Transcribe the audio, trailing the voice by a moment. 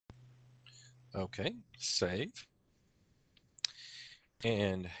Okay, save.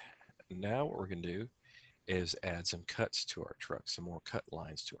 And now what we're going to do is add some cuts to our truck, some more cut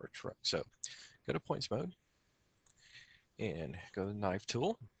lines to our truck. So go to points mode and go to the knife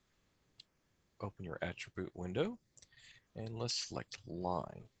tool, open your attribute window, and let's select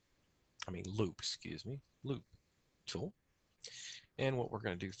loop, excuse me, loop tool. And what we're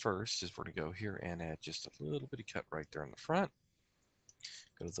going to do first is we're going to go here and add just a little bitty cut right there in the front.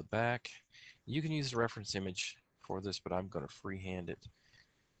 Go to the back. You can use the reference image for this, but I'm going to freehand it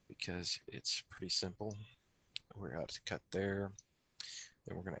because it's pretty simple. We're out to cut there.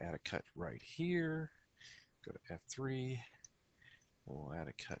 Then we're going to add a cut right here. Go to F3. We'll add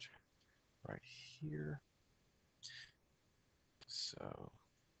a cut right here. So,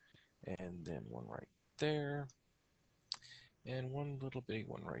 and then one right there. And one little big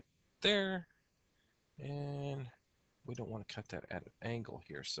one right there. And we don't want to cut that at an angle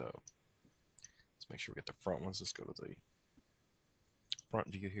here, so let's make sure we get the front ones. Let's go to the front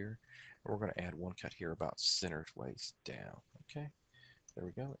view here. And we're going to add one cut here about center ways down. Okay, there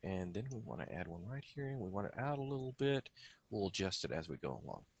we go. And then we want to add one right here, and we want it out a little bit. We'll adjust it as we go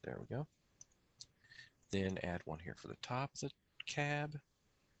along. There we go. Then add one here for the top of the cab,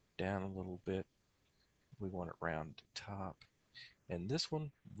 down a little bit. We want it round the top. And this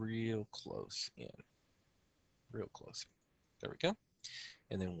one real close in. Real close. There we go.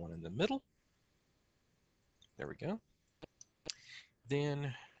 And then one in the middle. There we go.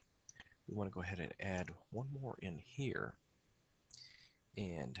 Then we want to go ahead and add one more in here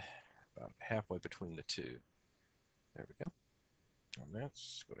and about halfway between the two. There we go. And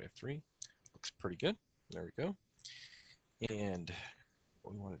let's go to F3. Looks pretty good. There we go. And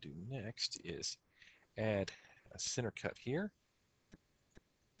what we want to do next is add a center cut here.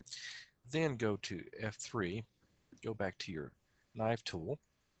 Then go to F3, go back to your knife tool,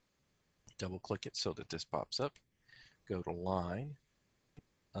 double click it so that this pops up. Go to line,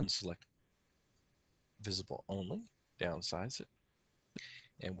 unselect visible only, downsize it,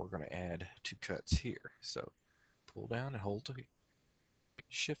 and we're going to add two cuts here. So pull down and hold the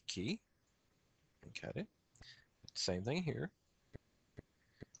shift key and cut it. Same thing here.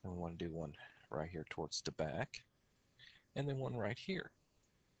 And we want to do one right here towards the back, and then one right here.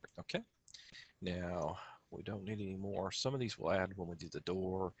 Okay. Now we don't need any more. Some of these we'll add when we do the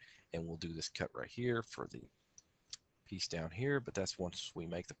door, and we'll do this cut right here for the piece down here, but that's once we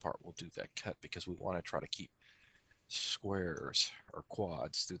make the part we'll do that cut because we want to try to keep squares or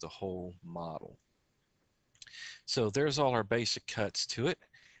quads through the whole model. So there's all our basic cuts to it.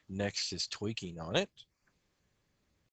 Next is tweaking on it.